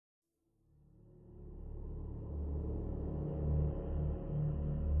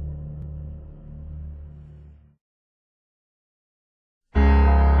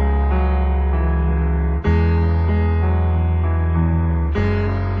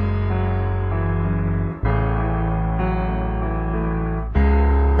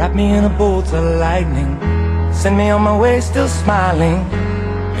wrap me in a bolt of lightning, send me on my way still smiling.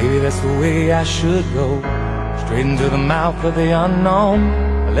 Maybe that's the way I should go, straight into the mouth of the unknown.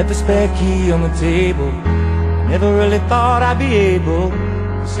 I left the spare key on the table. I never really thought I'd be able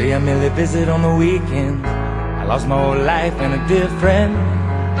to say I merely visit on the weekends. I lost my whole life and a dear friend.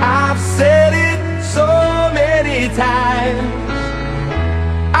 I've said it so many times,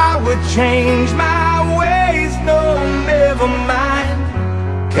 I would change my ways, no, never mind.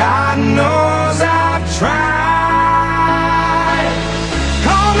 God knows I've tried.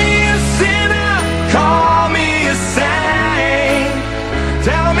 Call me a sinner, call me a saint,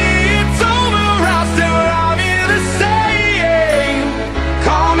 tell me it's over, I'll still love you the same.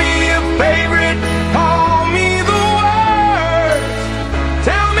 Call me a favorite, call me the worst,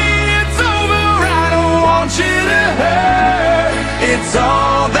 tell me it's over, I don't want you to hurt. It's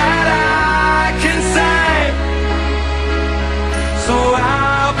all that I can say, so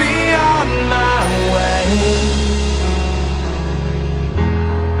I'll be on my way.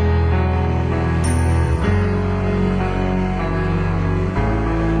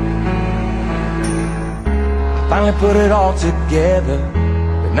 Finally put it all together,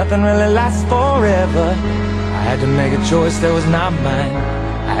 but nothing really lasts forever. I had to make a choice that was not mine.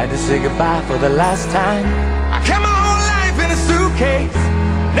 I had to say goodbye for the last time. I kept my whole life in a suitcase,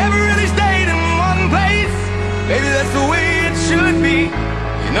 never really stayed in one place. Maybe that's the way it should be.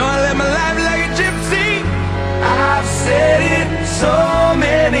 You know I live my life like a gypsy. I've said it so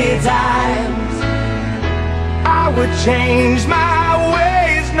many times, I would change my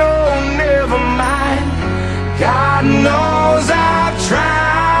ways, no, never mind. God knows I've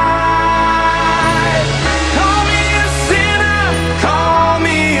tried. Call me a sinner, call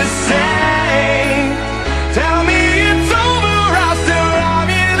me a saint, tell me it's over, I'll still love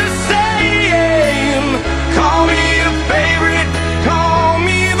you the same. Call me a favorite, call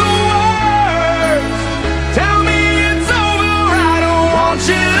me the worst, tell me it's over, I don't want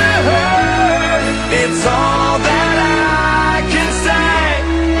you to hurt. It's all that I can say,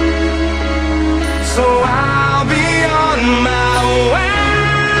 so I'll be on my way.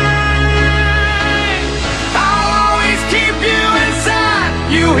 I'll always keep you inside.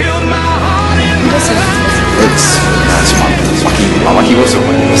 You healed my heart and my life. It's fun. Lucky was it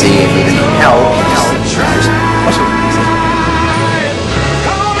when he was in hell.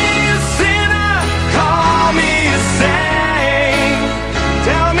 Call me a sinner, call me a saint,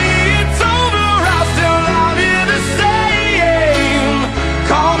 tell me it's over, I'll still love you the same.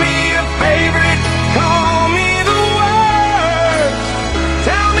 Call me a favorite, call me the worst,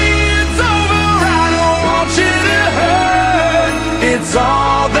 tell me it's over, I don't want you to hurt. It's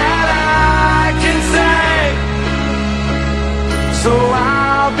all that I can say, so